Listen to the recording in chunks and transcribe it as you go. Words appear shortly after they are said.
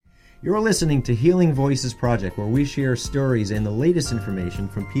You're listening to Healing Voices Project, where we share stories and the latest information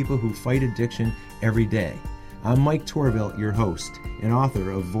from people who fight addiction every day. I'm Mike Torville, your host and author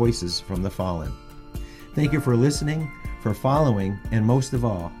of Voices from the Fallen. Thank you for listening, for following, and most of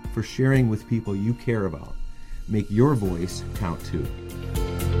all, for sharing with people you care about. Make your voice count too.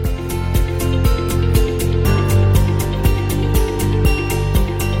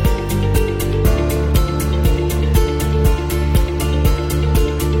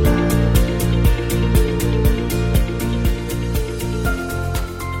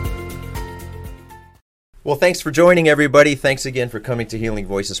 Well, thanks for joining, everybody. Thanks again for coming to Healing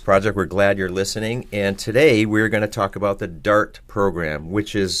Voices Project. We're glad you're listening. And today we're going to talk about the DART program,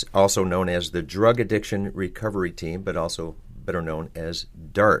 which is also known as the Drug Addiction Recovery Team, but also better known as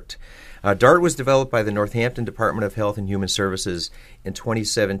DART. DART was developed by the Northampton Department of Health and Human Services in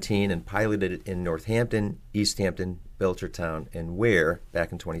 2017 and piloted in Northampton, East Hampton, Belchertown, and Ware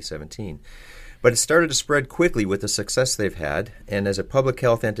back in 2017. But it started to spread quickly with the success they've had, and as a public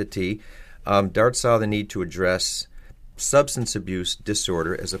health entity, DART saw the need to address substance abuse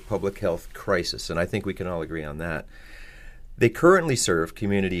disorder as a public health crisis, and I think we can all agree on that. They currently serve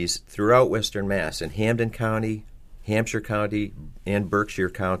communities throughout Western Mass in Hampden County, Hampshire County, and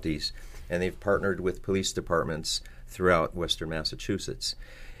Berkshire counties, and they've partnered with police departments throughout Western Massachusetts.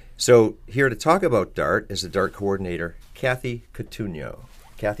 So here to talk about DART is the DART coordinator, Kathi Cotugno.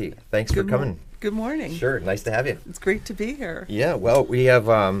 Kathi, thanks for coming. Good morning. Sure, nice to have you. It's great to be here. Yeah, well, we have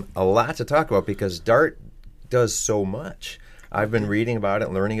a lot to talk about because DART does so much. I've been reading about it,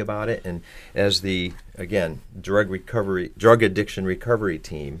 learning about it, and as the, again, drug addiction recovery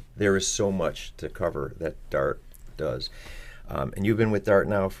team, there is so much to cover that DART does. And you've been with DART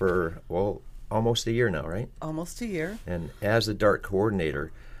now for, well, almost a year now, right? Almost a year. And as the DART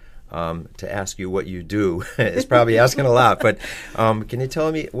coordinator, to ask you what you do is probably asking a lot, but can you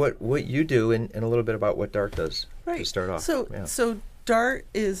tell me what you do and a little bit about what DART does to start off? So DART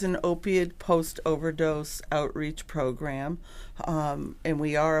is an opiate post-overdose outreach program, and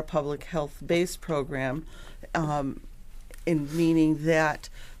we are a public health-based program, in meaning that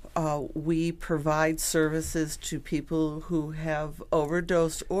we provide services to people who have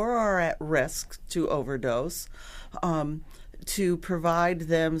overdosed or are at risk to overdose, to provide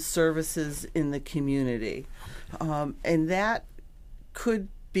them services in the community. And that could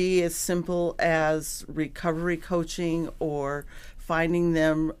be as simple as recovery coaching or finding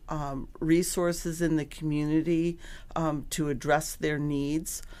them resources in the community to address their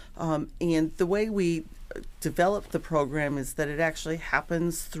needs. And the way we develop the program is that it actually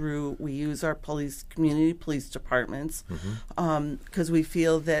happens through, we use our community police departments, because we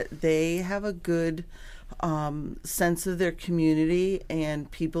feel that they have a good sense of their community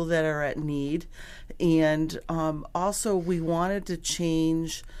and people that are at need. And also we wanted to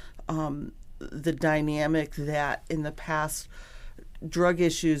change the dynamic that in the past drug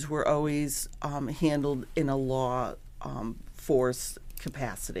issues were always handled in a law force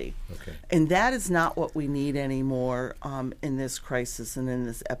capacity. Okay. And that is not what we need anymore in this crisis and in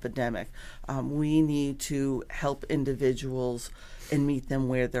this epidemic. We need to help individuals and meet them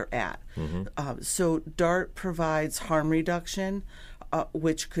where they're at. So DART provides harm reduction,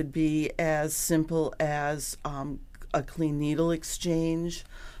 which could be as simple as a clean needle exchange,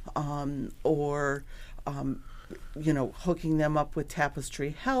 or hooking them up with Tapestry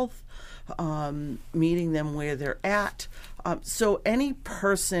Health, meeting them where they're at. So any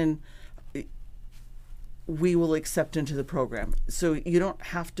person we will accept into the program. So you don't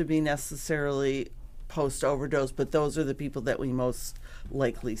have to be necessarily post-overdose, but those are the people that we most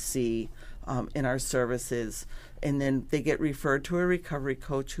likely see in our services. And then they get referred to a recovery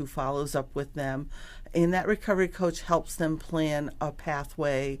coach who follows up with them. And that recovery coach helps them plan a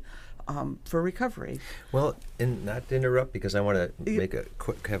pathway for recovery. Well, and not to interrupt, because I want to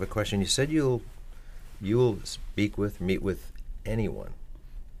have a question. You said you'll meet with anyone.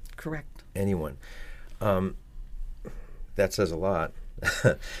 Correct. Anyone. That says a lot.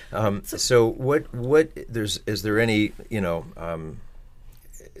 So what is there any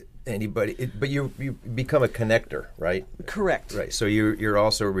anybody, but you become a connector, right? Correct. Right. So you're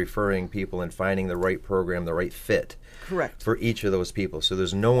also referring people and finding the right program, the right fit. Correct. For each of those people. So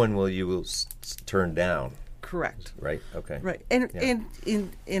there's no one you will turn down. Correct. Right. Okay. Right.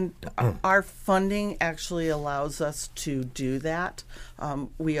 And our funding actually allows us to do that.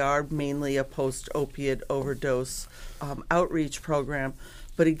 We are mainly a post-opiate overdose outreach program,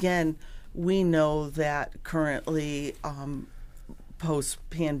 but again, we know that currently,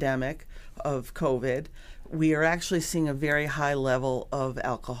 post-pandemic of COVID, we are actually seeing a very high level of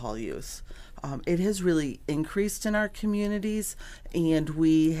alcohol use. it has really increased in our communities, and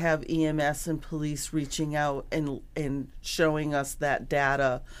we have EMS and police reaching out and showing us that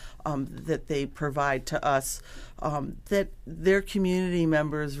data that they provide to us, that their community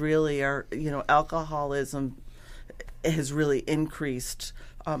members really are, alcoholism has really increased.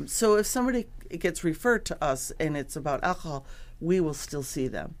 So if somebody gets referred to us and it's about alcohol, we will still see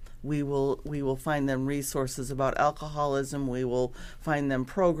them. We will find them resources about alcoholism. We will find them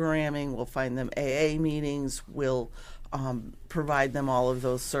programming. We'll find them AA meetings. We'll provide them all of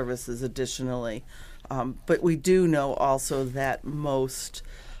those services additionally. But we do know also that most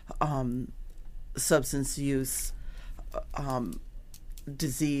substance use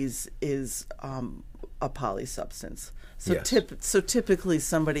disease is a polysubstance. So Yes. so typically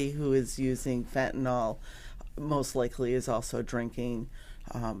somebody who is using fentanyl most likely is also drinking.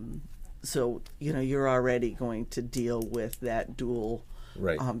 So you're already going to deal with that dual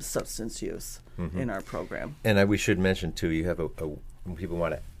Right. substance use in our program. And we should mention too, you have when people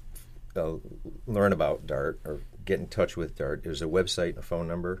want to learn about DART or get in touch with DART, there's a website and a phone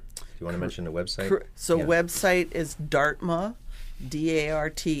number. Do you want to mention the website? So Yeah. website is DARTMA,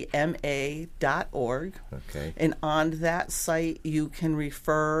 DARTMA.org. Okay. And on that site, you can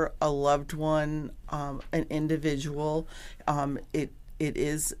refer a loved one, an individual. It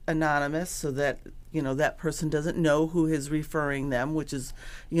is anonymous, so that that person doesn't know who is referring them, which is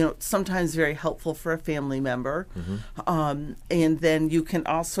sometimes very helpful for a family member. Mm-hmm. And then you can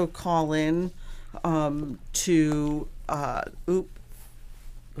also call in to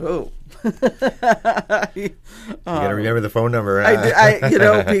you got to remember the phone number.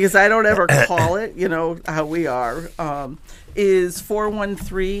 because I don't ever call it, how we are, is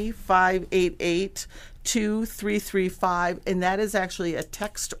 413-588-2335, and that is actually a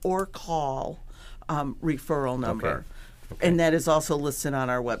text or call referral number. Okay. And that is also listed on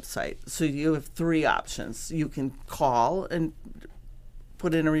our website. So you have three options. You can call and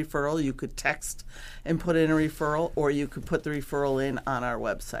put in a referral, you could text and put in a referral, or you could put the referral in on our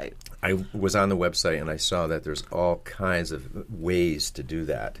website. I was on the website and I saw that there's all kinds of ways to do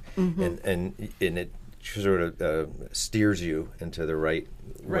that, and it sort of steers you into the right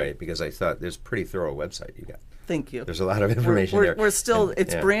way, because I thought there's a pretty thorough website you got. Thank you. There's a lot of information we're, there. We're still,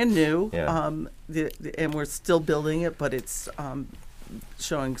 it's brand new, Yeah. and we're still building it, but it's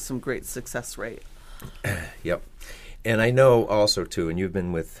showing some great success rate. Yep. And I know also, too, and you've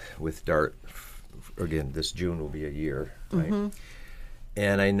been with DART, again, this June will be a year, right?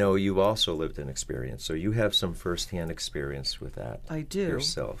 And I know you've also lived an experience, so you have some firsthand experience with that. I do.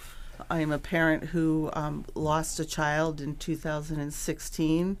 Yourself. I am a parent who lost a child in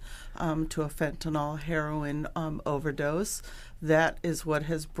 2016 to a fentanyl heroin overdose. That is what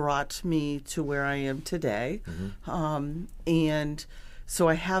has brought me to where I am today. And so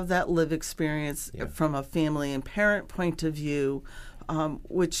I have that lived experience from a family and parent point of view,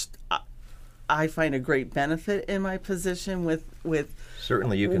 which I find a great benefit in my position with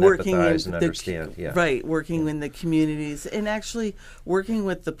Certainly you can working empathize in and understand. Right, working in the communities and actually working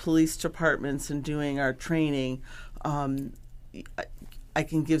with the police departments and doing our training. I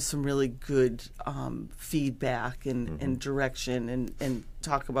can give some really good feedback and direction and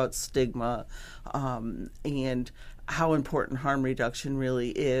talk about stigma and how important harm reduction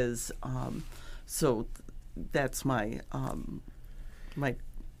really is. So that's my Your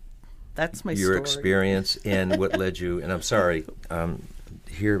story. experience and what led you, and I'm sorry, to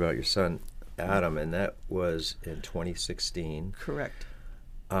hear about your son, Adam, and that was in 2016. Correct.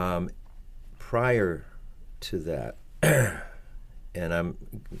 Prior to that, and I'm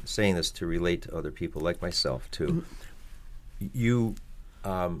saying this to relate to other people like myself too, you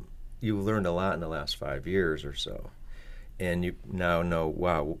learned a lot in the last 5 years or so, and you now know,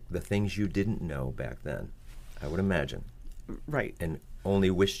 wow, the things you didn't know back then, I would imagine. Right. And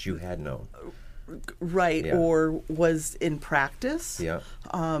only wished you had known. Right, Yeah. or was in practice. Yeah.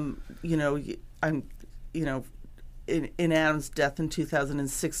 In Adam's death in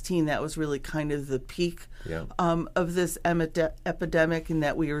 2016, that was really kind of the peak Yeah. of this epidemic, and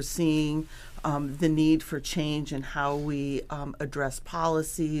that we were seeing the need for change in how we address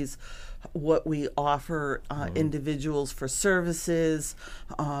policies, what we offer individuals for services.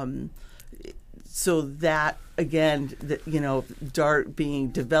 So that, again, DART being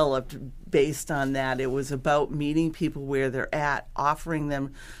developed based on that, it was about meeting people where they're at, offering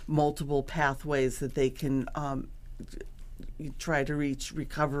them multiple pathways that they can try to reach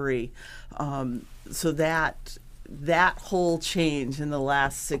recovery. So that whole change in the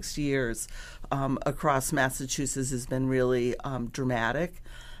last 6 years across Massachusetts has been really dramatic.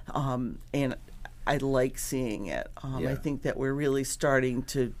 And I like seeing it. Yeah. I think that we're really starting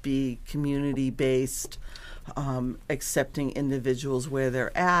to be community-based, accepting individuals where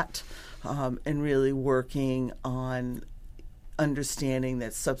they're at, and really working on understanding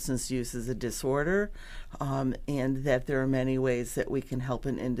that substance use is a disorder, and that there are many ways that we can help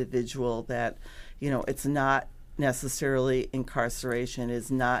an individual, that, it's not necessarily incarceration, is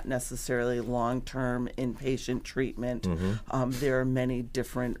not necessarily long-term inpatient treatment. There are many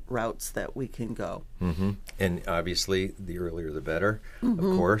different routes that we can go. And obviously, the earlier the better, of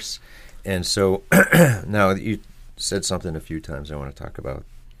course. And so now you said something a few times I want to talk about,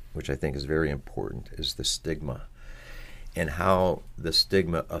 which I think is very important, is the stigma, and how the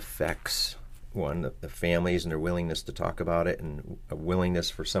stigma affects, one, the families and their willingness to talk about it, and a willingness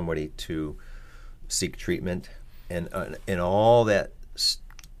for somebody to seek treatment, and all that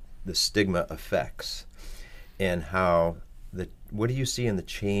the stigma affects, and how what do you see in the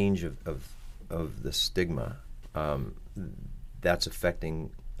change of the stigma that's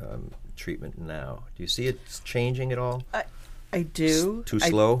affecting treatment now? Do you see it changing at all? I do. Too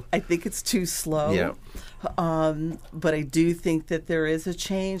slow? I think it's too slow. Yeah. But I do think that there is a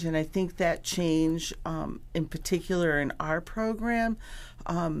change, and I think that change, in particular in our program,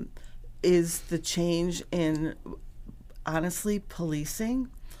 is the change in, honestly, policing,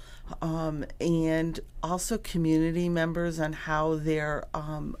 and also community members on how they're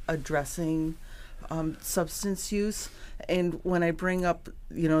addressing substance use. And when I bring up,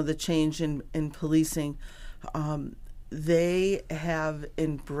 the change in policing, they have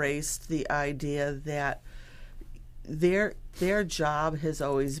embraced the idea that their job has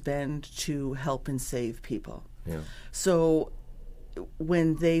always been to help and save people. Yeah. So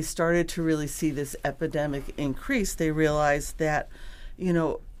when they started to really see this epidemic increase, they realized that,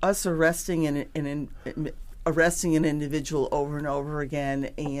 us arresting an individual over and over again,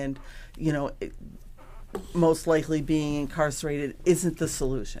 and, most likely being incarcerated isn't the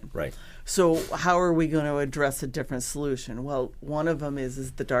solution. Right. So how are we going to address a different solution? Well, one of them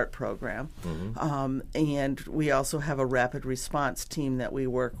is the DART program. And we also have a rapid response team that we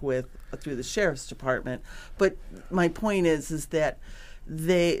work with through the Sheriff's Department. But my point is that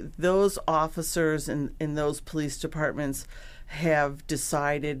those officers in those police departments have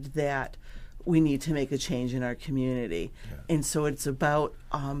decided that we need to make a change in our community. Yeah. And so it's about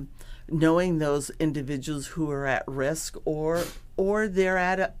knowing those individuals who are at risk, or they're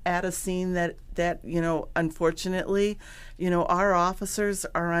at a scene that unfortunately, our officers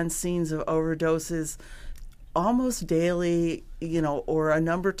are on scenes of overdoses almost daily, or a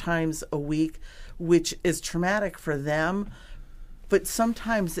number of times a week, which is traumatic for them. But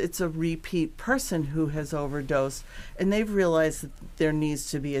sometimes it's a repeat person who has overdosed, and they've realized that there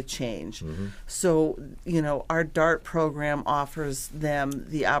needs to be a change. So, our DART program offers them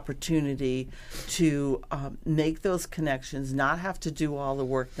the opportunity to make those connections, not have to do all the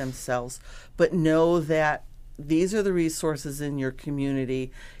work themselves, but know that these are the resources in your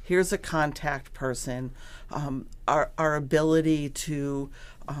community. Here's a contact person. Our ability to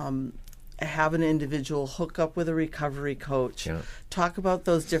have an individual hook up with a recovery coach, talk about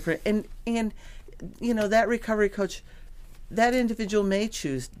those different, and that recovery coach, that individual may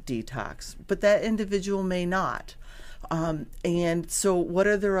choose detox, but that individual may not. And so what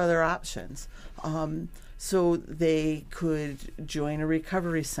are their other options? So they could join a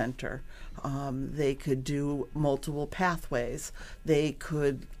recovery center. They could do multiple pathways. They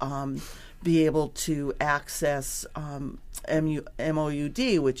could be able to access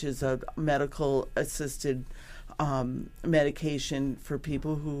MOUD, which is a medical assisted medication for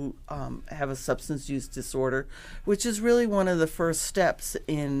people who have a substance use disorder, which is really one of the first steps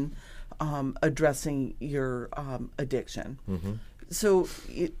in addressing your addiction. So,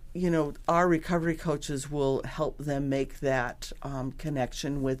 our recovery coaches will help them make that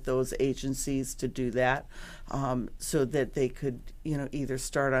connection with those agencies to do that, so that they could, either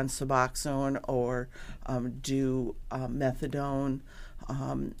start on Suboxone or do methadone,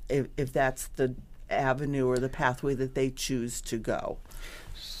 if that's the avenue or the pathway that they choose to go.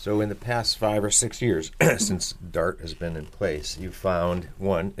 So in the past 5 or 6 years, since DART has been in place, you've found,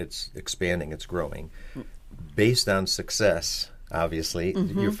 one, it's expanding, it's growing. Based on success, obviously,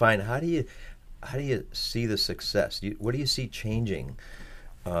 you find, how do you see the success? What do you see changing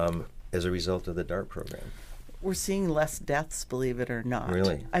as a result of the DART program? We're seeing less deaths, believe it or not.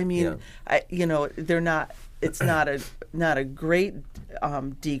 Really? I mean, they're not. It's not a great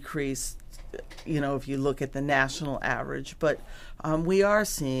decrease, if you look at the national average, but we are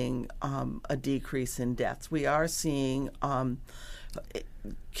seeing a decrease in deaths. We are seeing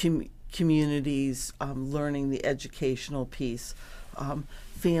communities learning the educational piece.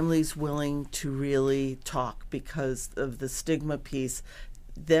 families willing to really talk because of the stigma piece.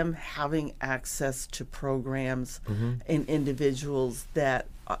 Them having access to programs and individuals that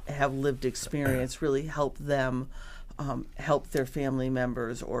have lived experience really help them help their family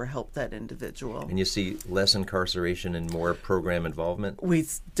members or help that individual. And you see less incarceration and more program involvement? We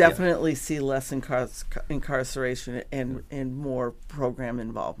definitely see less incarceration and more program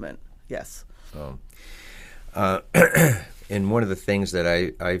involvement, yes. And one of the things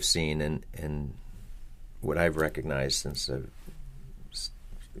that I've seen and what I've recognized since I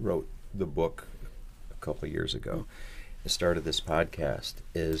wrote the book a couple of years ago and started this podcast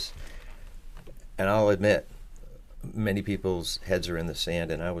is, and I'll admit, many people's heads are in the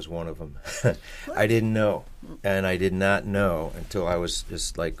sand, and I was one of them. I didn't know, and I did not know until I was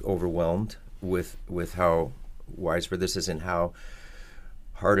just like overwhelmed with how widespread this is and how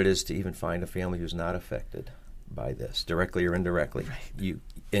hard it is to even find a family who's not affected by this, directly or indirectly. Right.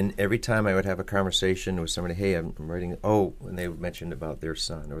 And every time I would have a conversation with somebody, hey, I'm writing, and they mentioned about their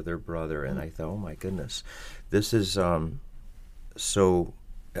son or their brother, and I thought, oh my goodness, this is so.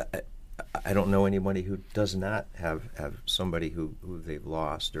 I don't know anybody who does not have somebody who they've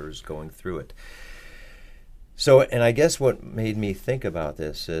lost or is going through it. So, and I guess what made me think about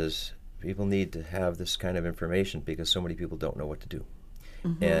this is people need to have this kind of information because so many people don't know what to do.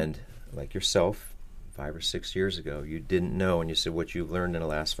 And like yourself, 5 or 6 years ago, you didn't know, and you said what you've learned in the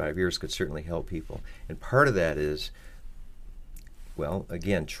last 5 years could certainly help people. And part of that is, well,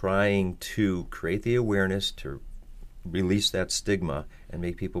 again, trying to create the awareness to release that stigma and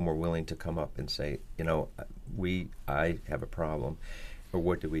make people more willing to come up and say, I have a problem, or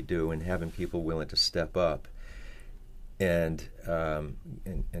what do we do? And having people willing to step up and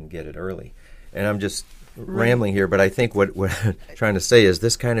get it early. And I'm just rambling here, but I think what I'm trying to say is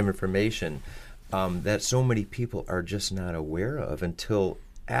this kind of information that so many people are just not aware of until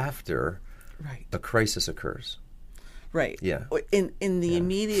after a crisis occurs. Right. Yeah. In the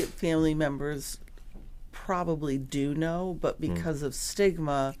immediate family members probably do know, but because of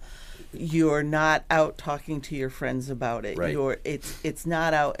stigma, you're not out talking to your friends about it. Right. It's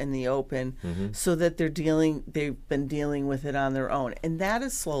not out in the open, so that they've been dealing with it on their own, and that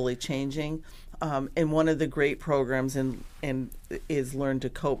is slowly changing. And one of the great programs and is Learn to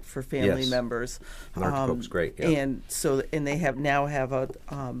Cope for family members. Learn to Cope is great. Yeah. And they have a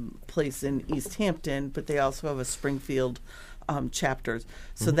place in East Hampton, but they also have a Springfield chapters.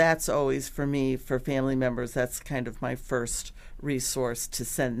 So that's always for me, for family members, that's kind of my first resource to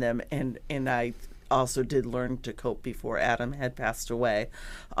send them. And I also did Learn to Cope before Adam had passed away.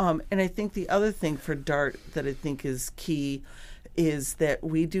 And I think the other thing for DART that I think is key is that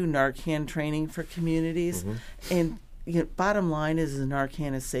we do Narcan training for communities. And bottom line is the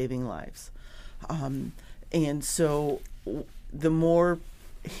Narcan is saving lives. And so the more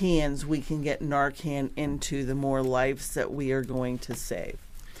hands we can get Narcan into, the more lives that we are going to save.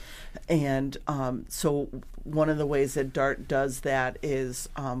 And so one of the ways that DART does that is,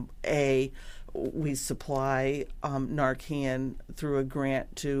 we supply Narcan through a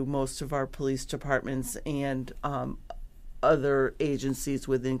grant to most of our police departments and other agencies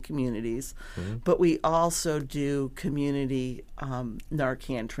within communities. But we also do community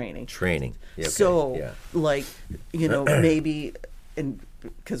Narcan training. Yeah, okay. So, maybe,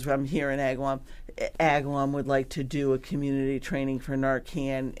 because I'm here in Agawam would like to do a community training for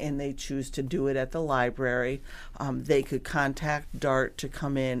Narcan, and they choose to do it at the library. They could contact DART to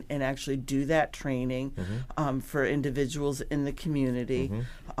come in and actually do that training for individuals in the community.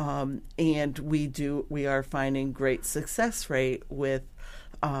 And we are finding great success rate with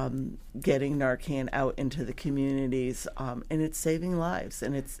getting Narcan out into the communities, and it's saving lives,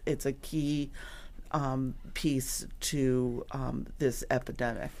 and it's a key piece to this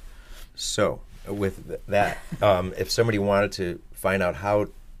epidemic. So, with that, if somebody wanted to find out how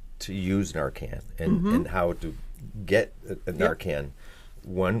to use Narcan and how to get a Narcan,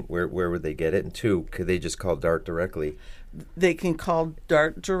 one, where would they get it? And two, could they just call DART directly? They can call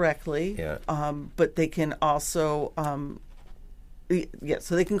DART directly, but they can also...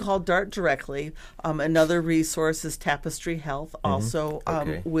 so they can call DART directly. Another resource is Tapestry Health, also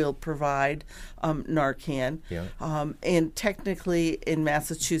will provide Narcan. And technically in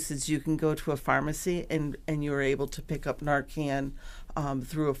Massachusetts, you can go to a pharmacy and you're able to pick up Narcan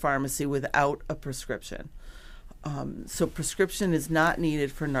through a pharmacy without a prescription. So prescription is not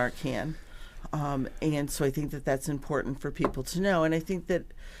needed for Narcan. And so I think that that's important for people to know. And I think that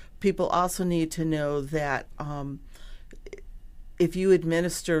people also need to know that if you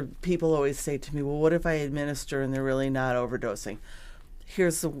administer, people always say to me, well, what if I administer and they're really not overdosing?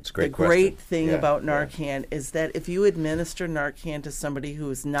 here's the great great question. thing Yeah, about yeah. Narcan is that if you administer Narcan to somebody who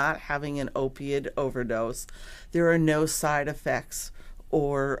is not having an opiate overdose, there are no side effects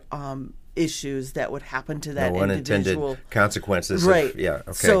or issues that would happen to that No unintended individual. consequences. Right. Yeah.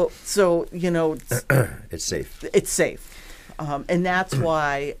 Okay. So you know, It's safe. it's safe. And that's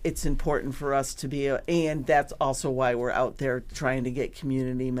why it's important for us to be, and that's also why we're out there trying to get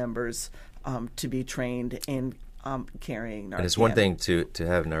community members to be trained in carrying Narcan. And it's one thing to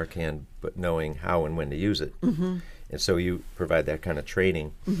have Narcan, but knowing how and when to use it. Mm-hmm. And so you provide that kind of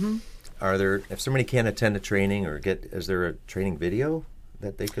training. Mm-hmm. Are there, if somebody can't attend a training or is there a training video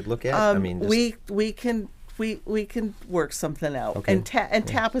that they could look at? I mean, we can work something out. Okay. And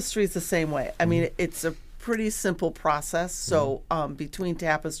Tapestry is the same way. I mean, it's a pretty simple process. So between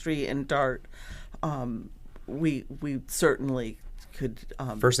Tapestry and DART, we certainly could.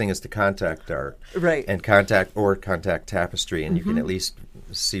 First thing is to contact DART, right, and contact Tapestry, and you can at least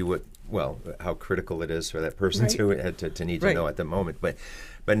see how critical it is for that person Right. to need to Right. know at the moment. But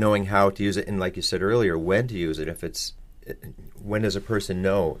knowing how to use it, and like you said earlier, when to use it. When does a person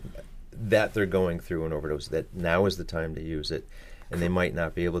know that they're going through an overdose? That now is the time to use it, and they might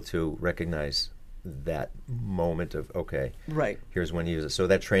not be able to recognize that moment of right. here's when to use it. So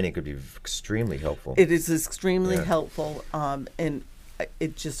that training could be extremely helpful. It is extremely Yeah. helpful, and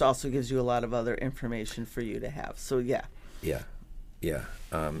it just also gives you a lot of other information for you to have. So yeah. Yeah.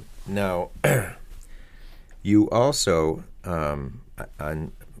 Now, you also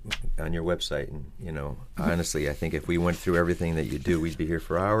on your website, and honestly, I think if we went through everything that you do, we'd be here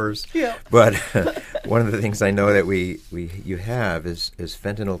for hours. Yeah. But one of the things I know that you have is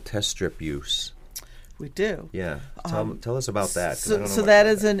fentanyl test strip use. We do. Yeah. Tell us about that. 'Cause I don't know So much that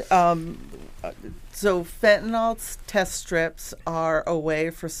about is so fentanyl test strips are a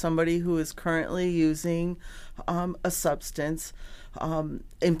way for somebody who is currently using a substance,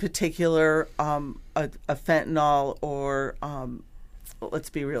 in particular a fentanyl or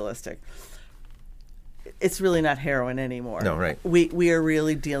let's be realistic. It's really not heroin anymore. No, right. We are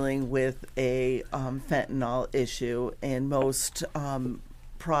really dealing with a fentanyl issue, and most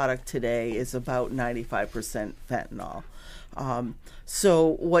product today is about 95% fentanyl.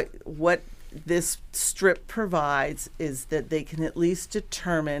 So what this strip provides is that they can at least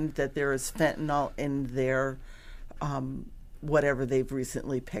determine that there is fentanyl in their whatever they've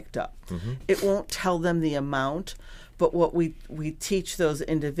recently picked up. Mm-hmm. It won't tell them the amount, but what we teach those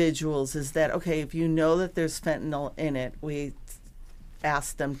individuals is that, okay, if you know that there's fentanyl in it, we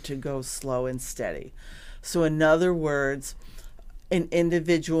ask them to go slow and steady. So in other words, an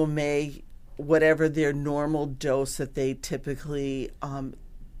individual may, whatever their normal dose that they typically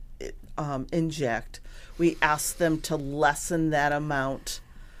inject, we ask them to lessen that amount.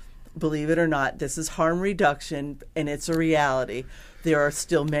 Believe it or not, this is harm reduction, and it's a reality. There are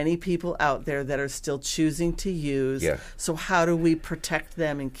still many people out there that are still choosing to use. Yeah. So how do we protect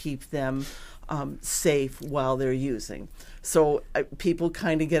them and keep them safe while they're using? So people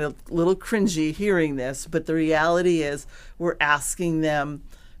kind of get a little cringy hearing this, but the reality is we're asking them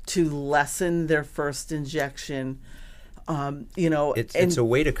to lessen their first injection. It's a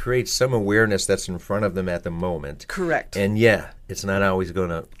way to create some awareness that's in front of them at the moment. Correct. And it's not always going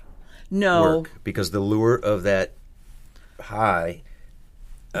to work because the lure of that high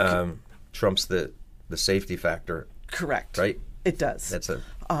trumps the safety factor. Correct. Right? It does. That's a.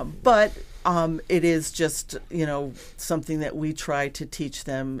 But it is just something that we try to teach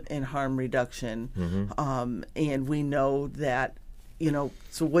them in harm reduction, and we know that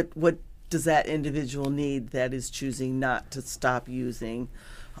So what does that individual need that is choosing not to stop using?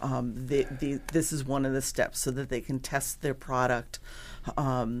 This is one of the steps so that they can test their product,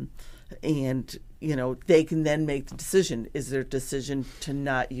 and they can then make the decision. Is their decision to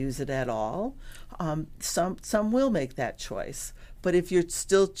not use it at all? Some will make that choice. But if you're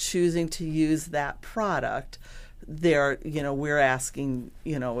still choosing to use that product, we're asking,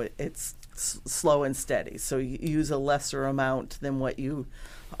 it's slow and steady. So you use a lesser amount than what you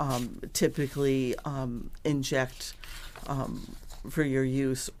typically inject for your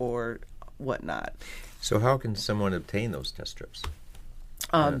use or whatnot. So how can someone obtain those test strips?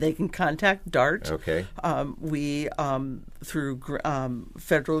 They can contact DART. Okay. We, through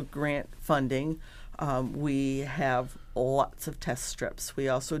federal grant funding, we have lots of test strips. We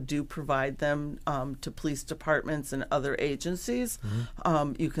also do provide them to police departments and other agencies.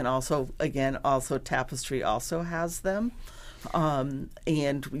 Mm-hmm. You can also Tapestry also has them.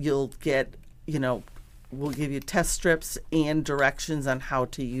 And you'll get, we'll give you test strips and directions on how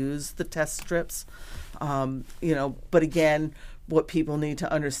to use the test strips. But again, what people need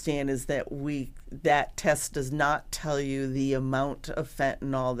to understand is that that test does not tell you the amount of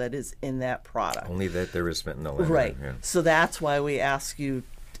fentanyl that is in that product. Only that there is fentanyl in Right. there. Yeah. So that's why we ask you,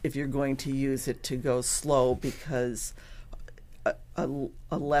 if you're going to use it, to go slow, because a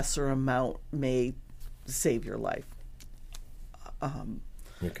lesser amount may save your life.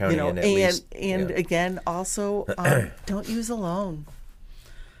 You're counting in at least. And yeah. again, also, don't use alone.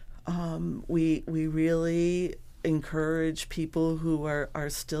 We really encourage people who are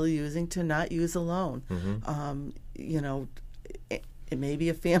still using to not use alone. It may be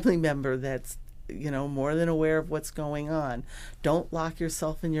a family member that's more than aware of what's going on. Don't lock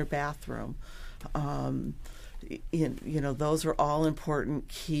yourself in your bathroom. Those are all important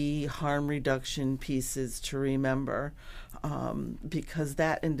key harm reduction pieces to remember, because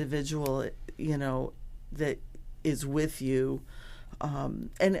that individual that is with you,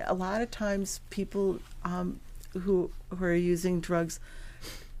 and a lot of times people who are using drugs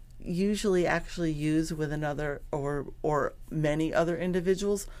usually actually use with another or many other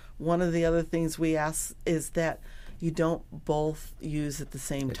individuals. One of the other things we ask is that you don't both use at the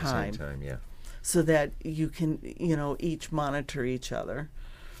same time. At the same time, yeah. So that you can, each monitor each other.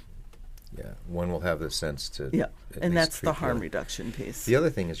 Yeah, one will have the sense to. Yeah, and that's the harm other. reduction piece. The other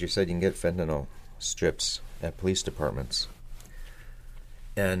thing is, you said you can get fentanyl strips at police departments.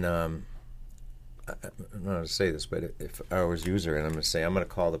 And I'm not going to say this, but if I was a user, and I'm going to say I'm going to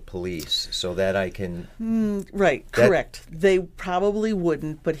call the police so that I can. Right, correct. They probably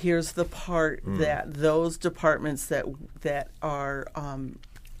wouldn't, but here's the part that those departments that are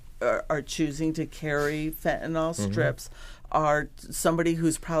choosing to carry fentanyl strips are somebody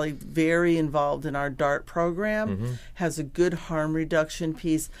who's probably very involved in our DART program, has a good harm reduction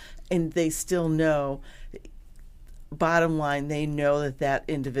piece, and they still know. Bottom line, they know that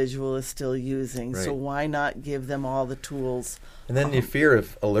individual is still using, right. So why not give them all the tools? And then you fear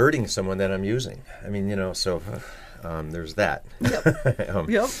of alerting someone that I'm using. I mean, so there's that. Yep.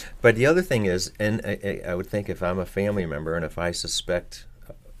 Yep. But the other thing is, and I would think if I'm a family member and if I suspect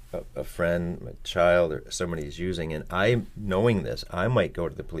a friend, a child, or somebody is using, and I'm knowing this, I might go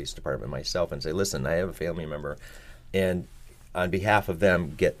to the police department myself and say, listen, I have a family member, and on behalf of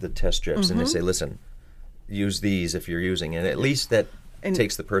them, get the test strips, and they say, listen, use these if you're using, and at least that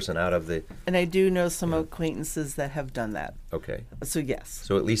takes the person out of the. And I do know some acquaintances that have done that. Okay. So yes.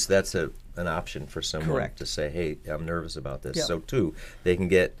 So at least that's an option for someone Correct. to say, hey, I'm nervous about this. Yep. So too, they can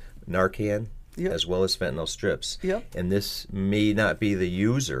get Narcan as well as fentanyl strips. Yep. And this may not be the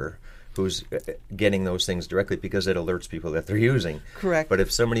user who's getting those things directly because it alerts people that they're using. Correct. But if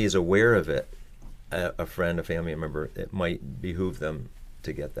somebody is aware of it, a friend, a family member, it might behoove them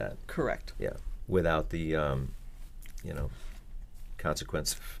to get that. Correct. Yeah. Without the,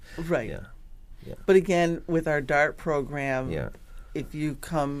 consequence. Right. Yeah. Yeah. But again, with our DART program, Yeah. if you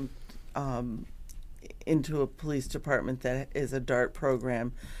come into a police department that is a DART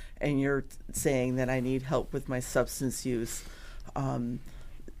program and you're saying that I need help with my substance use, it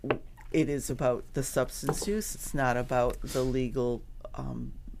is about the substance use. It's not about the legal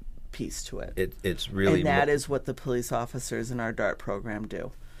piece to it. It's really. And that is what the police officers in our DART program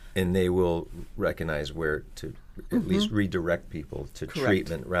do. And they will recognize where to at least redirect people to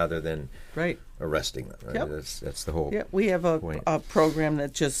treatment rather than arresting them. Right? Yep. That's the whole. Yeah, we have a program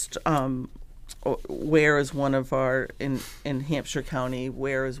that just Ware is one of our in Hampshire County.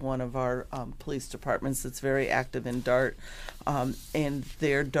 Ware is one of our police departments that's very active in DART, and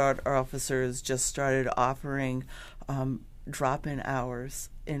their DART officers just started offering drop-in hours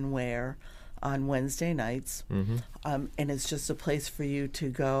in Ware on Wednesday nights, and it's just a place for you to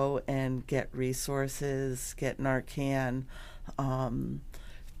go and get resources, get Narcan, and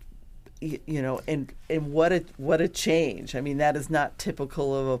what a change. I mean, that is not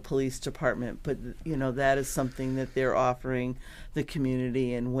typical of a police department, but that is something that they're offering the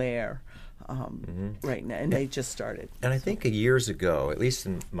community in Ware right now, and they just started. And I think years ago, at least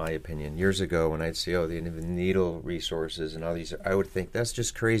in my opinion, years ago when I'd see the needle resources and all these, I would think that's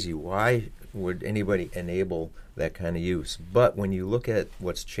just crazy. Why would anybody enable that kind of use? But when you look at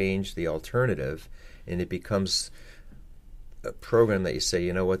what's changed, the alternative, and it becomes a program that you say,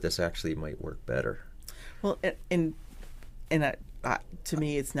 you know what, this actually might work better. Well, and to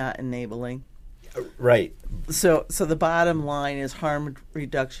me, it's not enabling. Right. So the bottom line is harm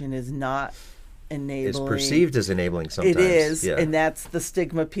reduction is not enabling. It's perceived as enabling sometimes. It is, yeah. and that's the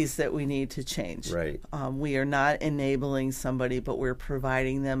stigma piece that we need to change. Right. We are not enabling somebody, but we're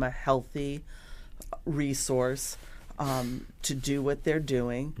providing them a healthy resource to do what they're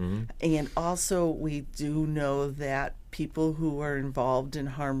doing. And also, we do know that people who are involved in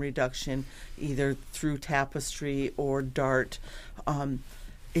harm reduction, either through Tapestry or DART,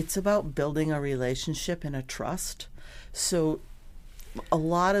 it's about building a relationship and a trust. So a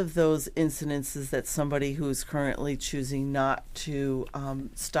lot of those incidences that somebody who's currently choosing not to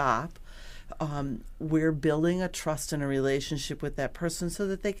stop, we're building a trust and a relationship with that person so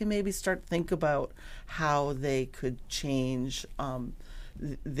that they can maybe start think about how they could change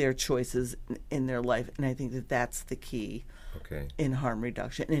their choices in their life. And I think that that's the key in harm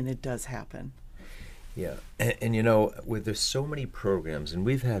reduction, and it does happen. Yeah, and there's so many programs, and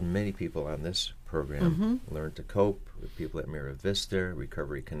we've had many people on this program, Learn to Cope, with people at Mira Vista,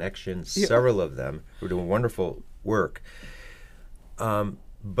 Recovery Connection, several of them who are doing wonderful work.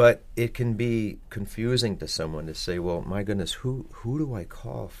 But it can be confusing to someone to say, well, my goodness, who do I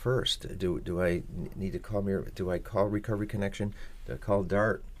call first? Do I need to call Mira? Do I call Recovery Connection? Do I call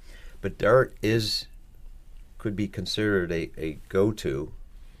DART? But DART could be considered a go-to,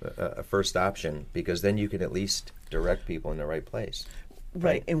 a first option, because then you can at least direct people in the right place.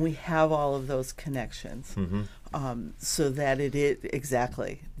 Right, and we have all of those connections, so that it is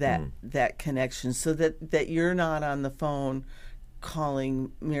exactly that connection, so that you're not on the phone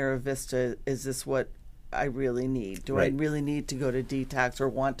calling Mira Vista. Is this what I really need? Do I really need to go to detox or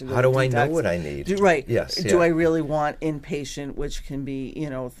want to go to detox? How do I know what I need? Yes. Do I really want inpatient, which can be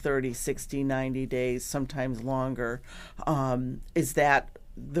 30, 60, 90 days, sometimes longer? Is that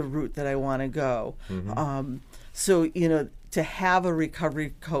the route that I want to go? So to have a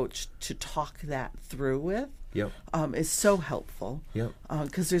recovery coach to talk that through with is so helpful,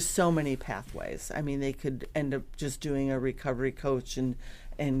 because there's so many pathways. I mean, they could end up just doing a recovery coach and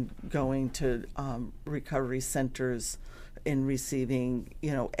going to recovery centers and receiving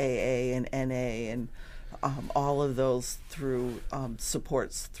AA and NA and all of those through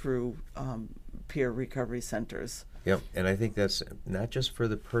supports through peer recovery centers. Yep, and I think that's not just for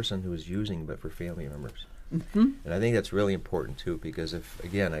the person who is using, but for family members. And I think that's really important too, because if,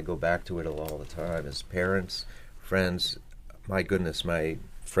 again, I go back to it all the time, as parents, friends, my goodness, my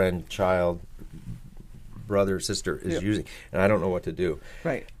friend, child, brother, sister is using, and I don't know what to do.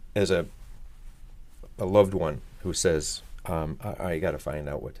 Right. As a loved one who says, I got to find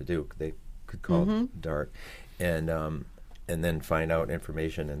out what to do, they could call DART and then find out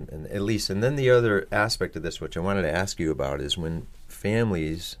information and at least. And then the other aspect of this, which I wanted to ask you about, is when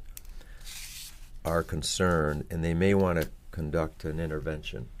families are concerned and they may want to conduct an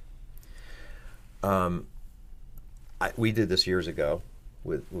intervention. We did this years ago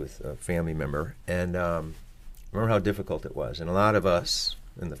with a family member, and remember how difficult it was. And a lot of us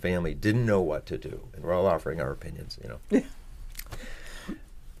in the family didn't know what to do, and we're all offering our opinions,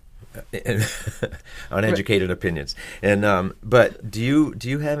 and uneducated opinions. And but do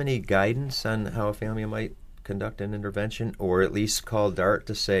you have any guidance on how a family might conduct an intervention, or at least call DART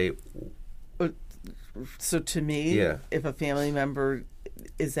to say? So to me, if a family member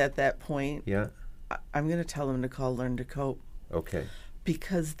is at that point, I'm going to tell them to call Learn to Cope. Okay.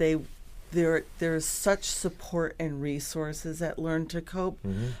 Because there's such support and resources at Learn to Cope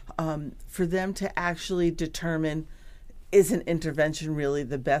for them to actually determine, is an intervention really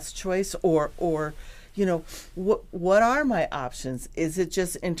the best choice, or what are my options? Is it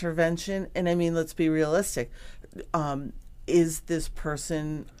just intervention? And I mean, let's be realistic. Is this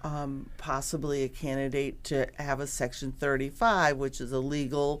person possibly a candidate to have a Section 35, which is a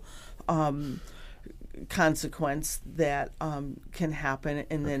legal consequence that can happen,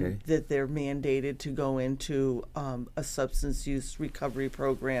 and then that they're mandated to go into a substance use recovery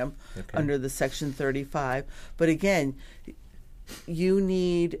program under the Section 35. But again, you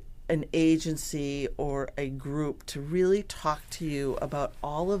need an agency or a group to really talk to you about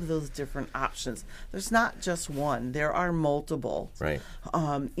all of those different options. There's not just one. There are multiple. Right.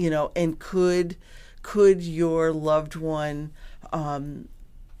 And could your loved one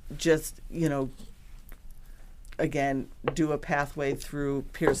just, again, do a pathway through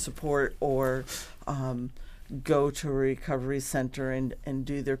peer support, or go to a recovery center and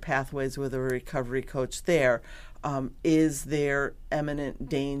do their pathways with a recovery coach there? Is there imminent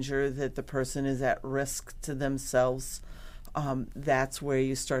danger that the person is at risk to themselves? That's where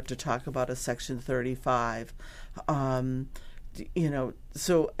you start to talk about a Section 35.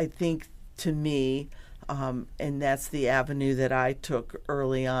 So I think, to me, and that's the avenue that I took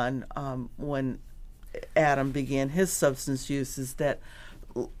early on when Adam began his substance use, is that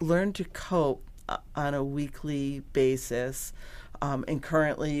Learn to Cope on a weekly basis. And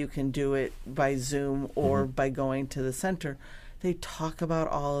currently you can do it by Zoom or by going to the center. They talk about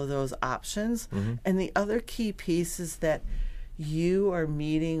all of those options. And the other key piece is that you are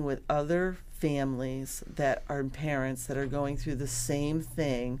meeting with other families that are parents that are going through the same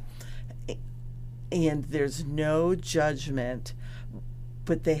thing, and there's no judgment,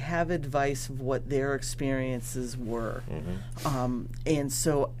 but they have advice of what their experiences were. And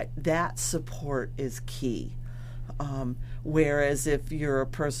so that support is key. Whereas if you're a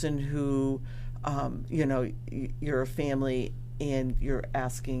person who, you're a family and you're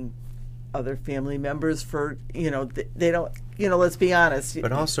asking other family members for, they don't, let's be honest.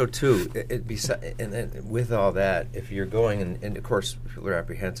 But also, too, and then with all that, if you're going, and of course, people are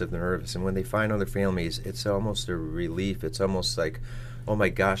apprehensive, they're nervous, and when they find other families, it's almost a relief. It's almost like, oh my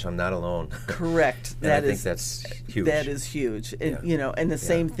gosh, I'm not alone. Correct. I think that's huge. That is huge. And, and the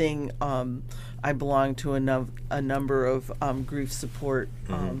same thing, I belong to a number of grief support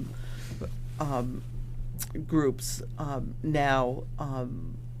groups now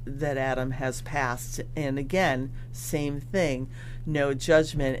that Adam has passed. And again, same thing, no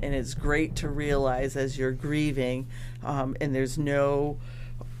judgment. And it's great to realize as you're grieving, and there's no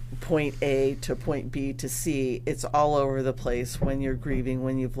point A to point B to C. It's all over the place when you're grieving,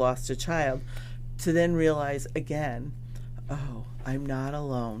 when you've lost a child, to then realize again, oh, I'm not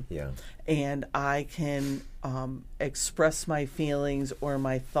alone. Yeah. And I can express my feelings or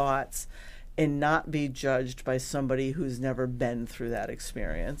my thoughts and not be judged by somebody who's never been through that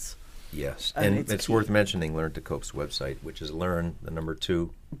experience. Yes. And it's worth mentioning Learn to Cope's website, which is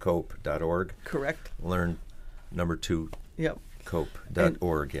learn2cope.org. Correct. Learn2 Yep.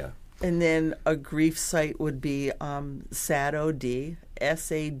 cope.org, yeah. And then a grief site would be SADOD,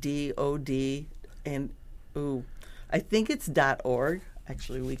 SADOD, and I think it's .org.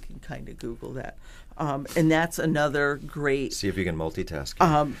 Actually, we can kind of Google that. And that's another great... See if you can multitask.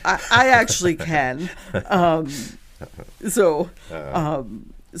 I actually can.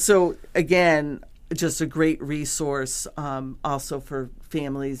 So again, just a great resource also for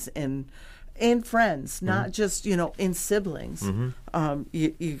families and friends, not just, in siblings.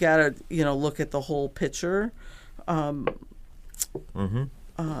 You got to, look at the whole picture.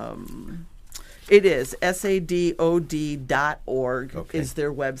 It is SADOD.org is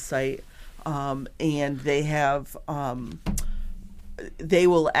their website. And they have, they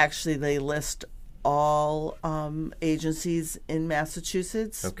list all agencies in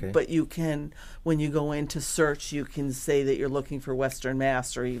Massachusetts. Okay. But you can, when you go in to search, you can say that you're looking for Western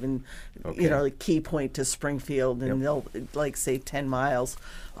Mass or even, like Key Point to Springfield, and they'll say 10 miles.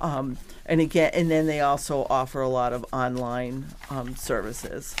 And then they also offer a lot of online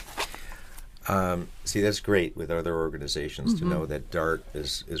services. See, that's great with other organizations to know that DART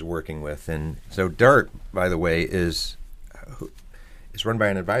is working with. And so DART, by the way, is run by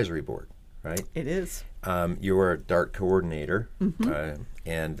an advisory board, right? It is. You are a DART coordinator,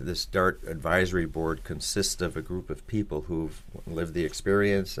 and this DART advisory board consists of a group of people who've lived the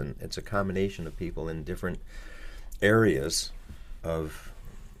experience, and it's a combination of people in different areas of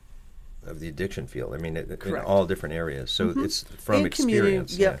the addiction field. I mean, in all different areas. So it's from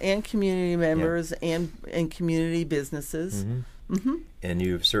experience. And community members and community businesses. And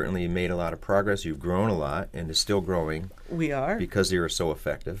you've certainly made a lot of progress. You've grown a lot, and is still growing. We are. Because you're so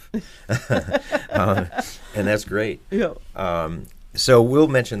effective. And that's great. Yeah. So we'll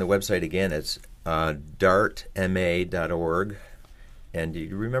mention the website again. It's dartma.org. And do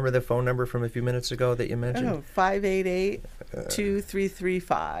you remember the phone number from a few minutes ago that you mentioned?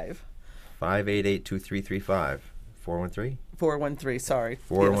 588-2335. 588-2335. 413? 413, sorry.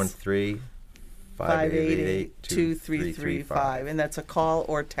 413 588-2335. And that's a call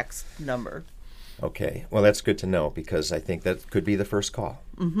or text number. Okay. Well, that's good to know, because I think that could be the first call.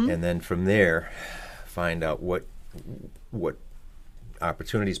 And then from there, find out what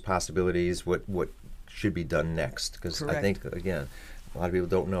opportunities, possibilities, what should be done next. Because I think, again, a lot of people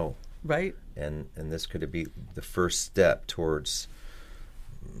don't know. Right. And this could be the first step towards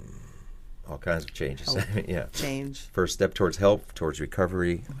all kinds of changes. Change. First step towards help, towards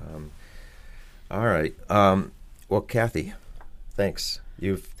recovery. All right. Well, Kathi, thanks.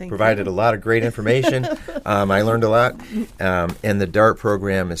 You've provided a lot of great information. I learned a lot. And the DART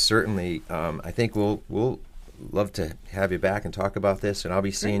program is certainly, I think we'll love to have you back and talk about this, and I'll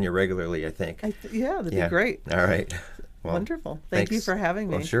be seeing you regularly, I think. That'd be great. All right. Well, wonderful. Thank you for having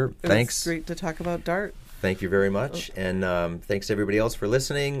me. Well, sure. Thanks. It was great to talk about DART. Thank you very much. And thanks to everybody else for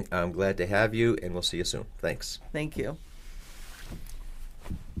listening. I'm glad to have you, and we'll see you soon. Thanks. Thank you.